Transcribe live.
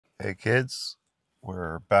Hey kids,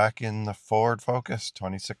 we're back in the Ford Focus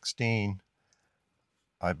 2016.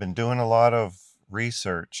 I've been doing a lot of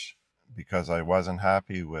research because I wasn't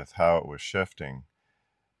happy with how it was shifting,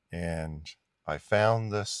 and I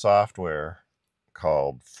found this software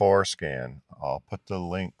called FORScan. I'll put the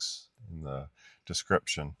links in the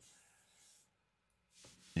description.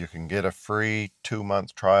 You can get a free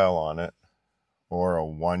 2-month trial on it or a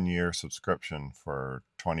 1-year subscription for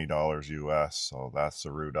 $20 US. So that's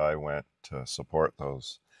the route I went to support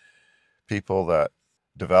those people that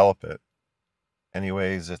develop it.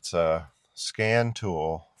 Anyways, it's a scan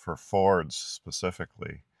tool for Fords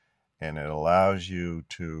specifically, and it allows you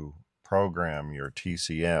to program your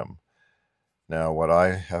TCM. Now, what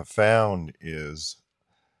I have found is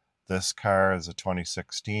this car is a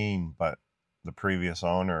 2016, but the previous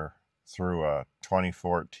owner threw a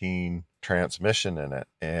 2014 transmission in it.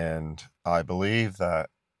 And I believe that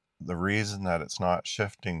the reason that it's not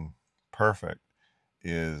shifting perfect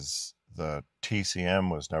is the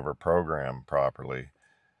TCM was never programmed properly.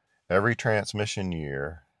 Every transmission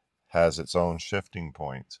year has its own shifting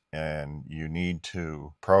points, and you need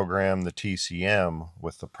to program the TCM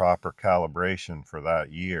with the proper calibration for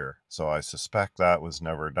that year. So I suspect that was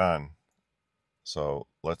never done. So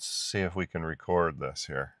let's see if we can record this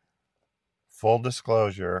here. Full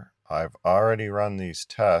disclosure, I've already run these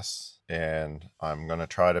tests, and I'm going to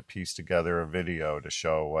try to piece together a video to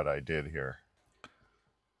show what I did here.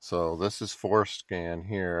 So this is FORScan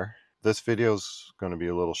here. This video is going to be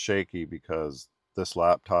a little shaky because this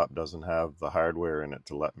laptop doesn't have the hardware in it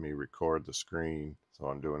to let me record the screen. So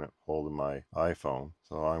I'm doing it holding my iPhone.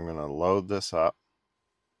 So I'm going to load this up.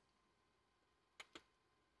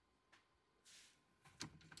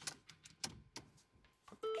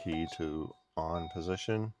 Key to on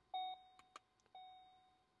position.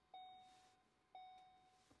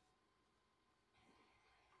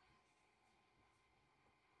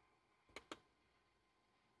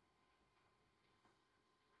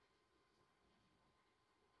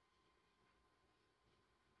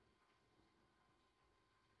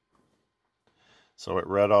 So it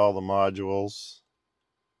read all the modules,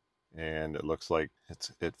 and it looks like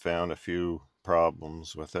it found a few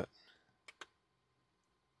problems with it.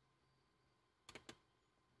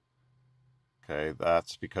 Okay,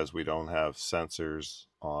 that's because we don't have sensors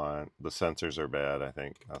on. The sensors are bad, I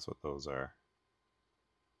think. That's what those are.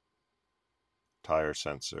 Tire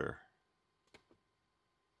sensor.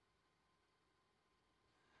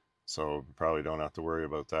 So we probably don't have to worry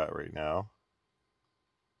about that right now.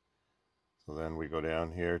 So then we go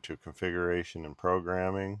down here to configuration and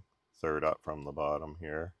programming, third up from the bottom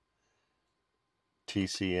here.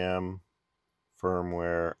 TCM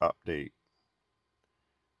firmware update.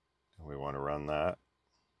 And we want to run that.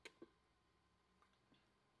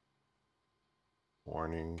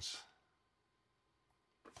 Warnings.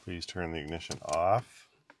 Please turn the ignition off.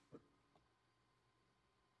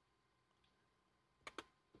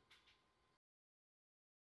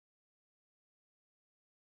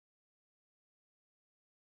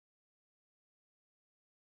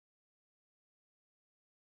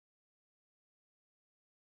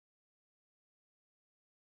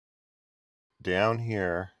 Down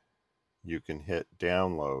here, you can hit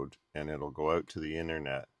download and it'll go out to the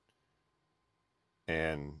internet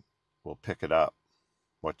and we'll pick it up,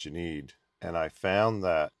 what you need. And I found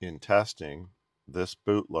that in testing, this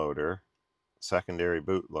bootloader, secondary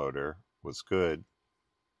bootloader, was good.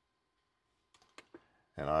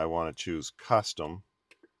 And I want to choose custom.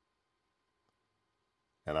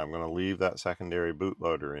 And I'm going to leave that secondary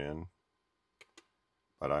bootloader in,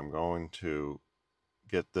 but I'm going to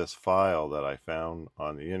get this file that I found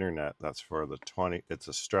on the internet. That's for the it's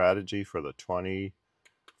a strategy for the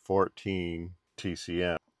 2014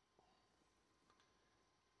 TCM.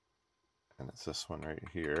 And it's this one right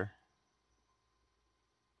here.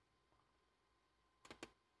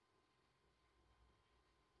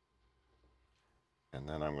 And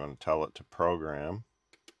then I'm going to tell it to program.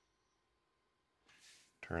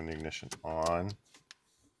 Turn the ignition on.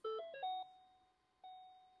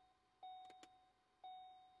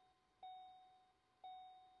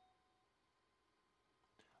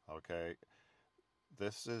 Okay,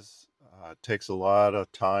 this is takes a lot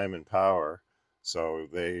of time and power, so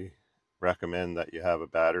they recommend that you have a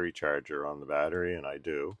battery charger on the battery, and I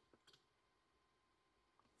do.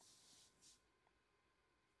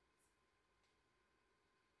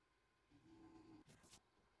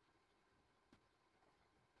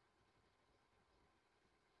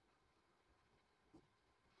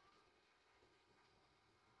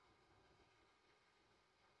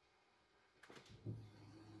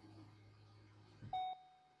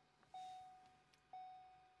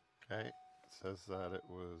 Okay, it says that it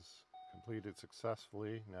was completed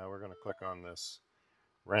successfully. Now we're going to click on this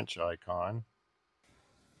wrench icon.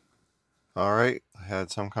 All right, I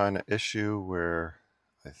had some kind of issue where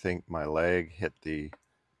I think my leg hit the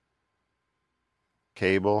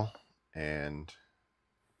cable, and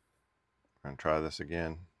I'm going to try this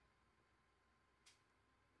again.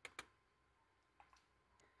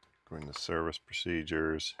 Go into service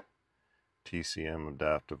procedures, TCM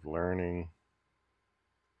adaptive learning,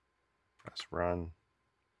 press run.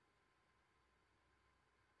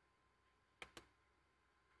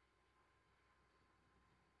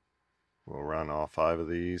 We'll run all 5 of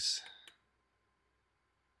these.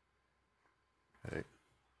 Okay,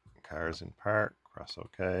 cars in park, press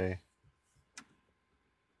OK.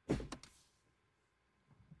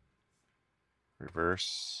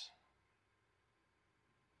 Reverse,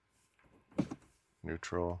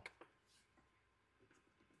 neutral,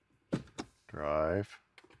 drive,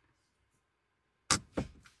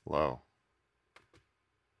 low.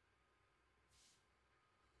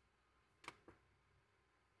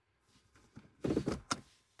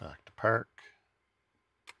 Back to park,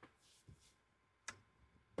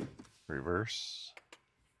 reverse,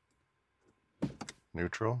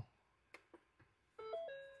 neutral,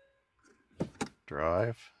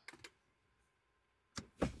 drive,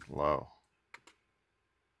 low.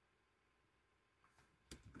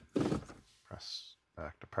 Press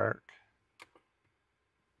back to park,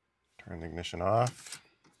 turn the ignition off.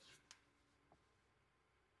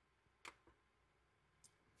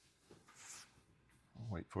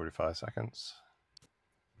 Wait 45 seconds.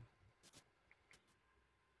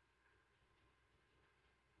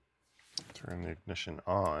 Turn the ignition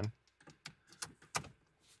on.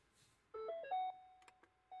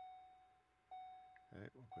 Okay,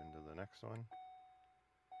 we'll go into the next one.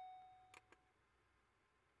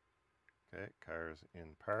 Okay, cars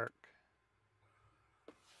in park.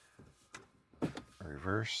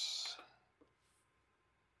 Reverse.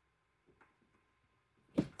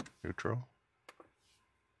 Neutral.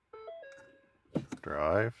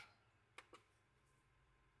 Drive.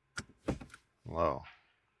 Low.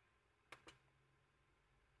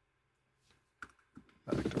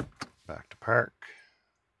 Back to park.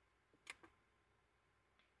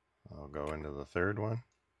 I'll go into the third one.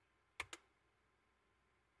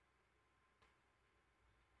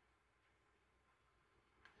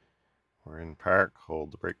 We're in park,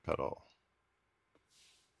 hold the brake pedal.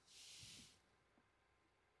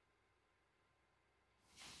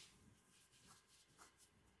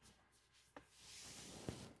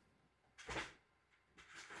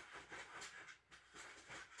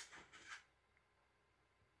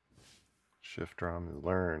 Shift drum is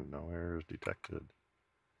learned, no errors detected.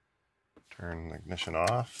 Turn the ignition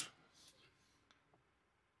off.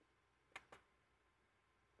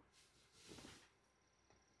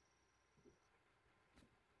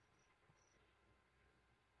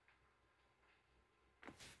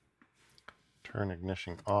 Turn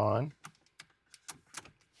ignition on.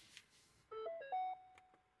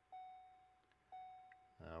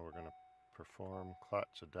 Now we're going to perform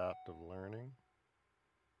clutch adaptive learning.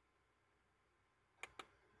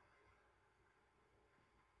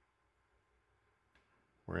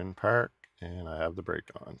 We're in park and I have the brake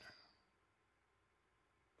on.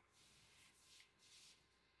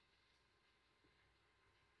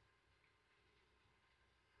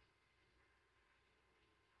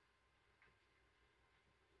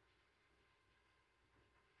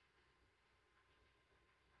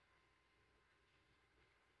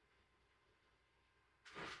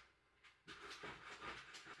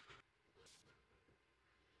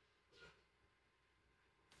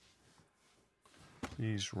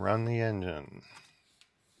 Please run the engine.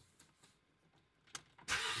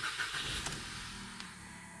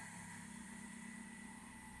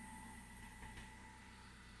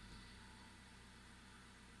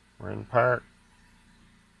 We're in park.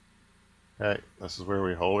 Okay, this is where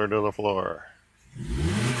we hold her to the floor.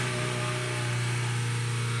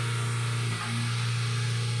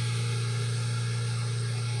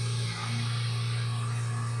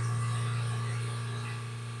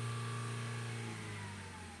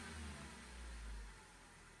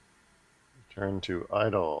 Turn to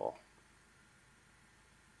idle.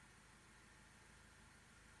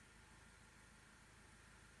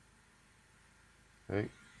 Okay,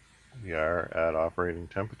 we are at operating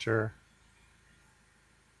temperature.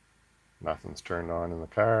 Nothing's turned on in the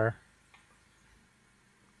car.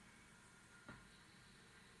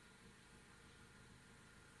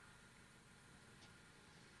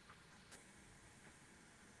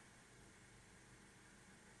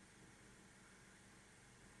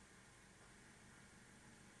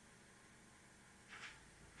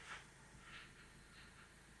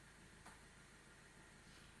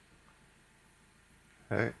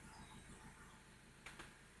 Okay.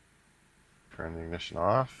 Turn the ignition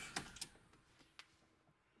off.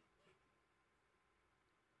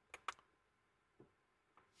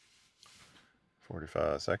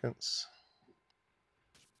 "45 seconds.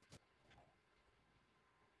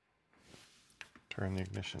 Turn the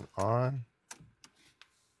ignition on.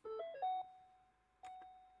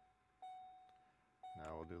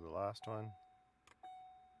 Now we'll do the last one.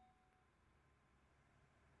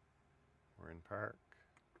 We're in park.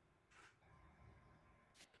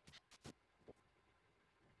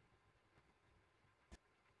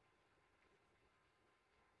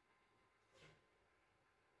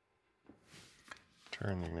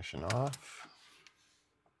 Turn the ignition off.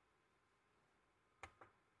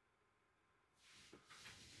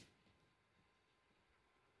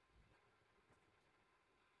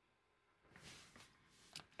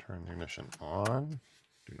 Turn the ignition on.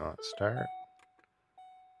 Do not start.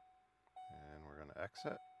 And we're going to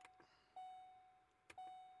exit.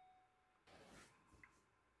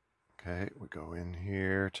 Okay, we go in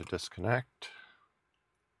here to disconnect.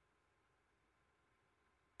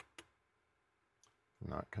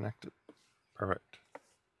 Not connected. Perfect.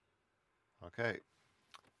 Okay,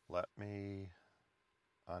 let me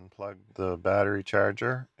unplug the battery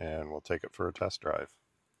charger and we'll take it for a test drive.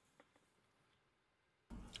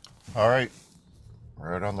 All right,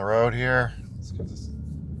 we're out on the road here. Let's get this.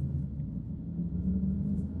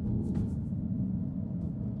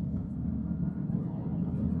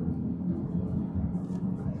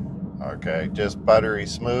 Okay, just buttery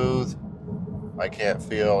smooth. I can't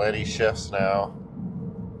feel any shifts now.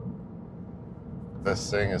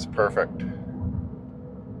 This thing is perfect.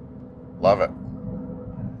 Love it.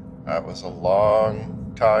 That was a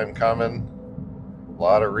long time coming. A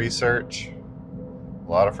lot of research,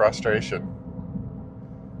 a lot of frustration.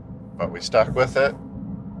 But we stuck with it,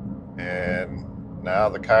 and now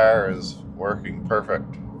the car is working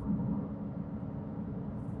perfect.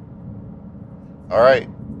 All right,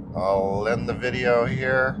 I'll end the video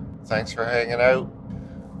here. Thanks for hanging out.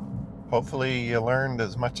 Hopefully you learned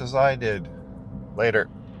as much as I did. Later.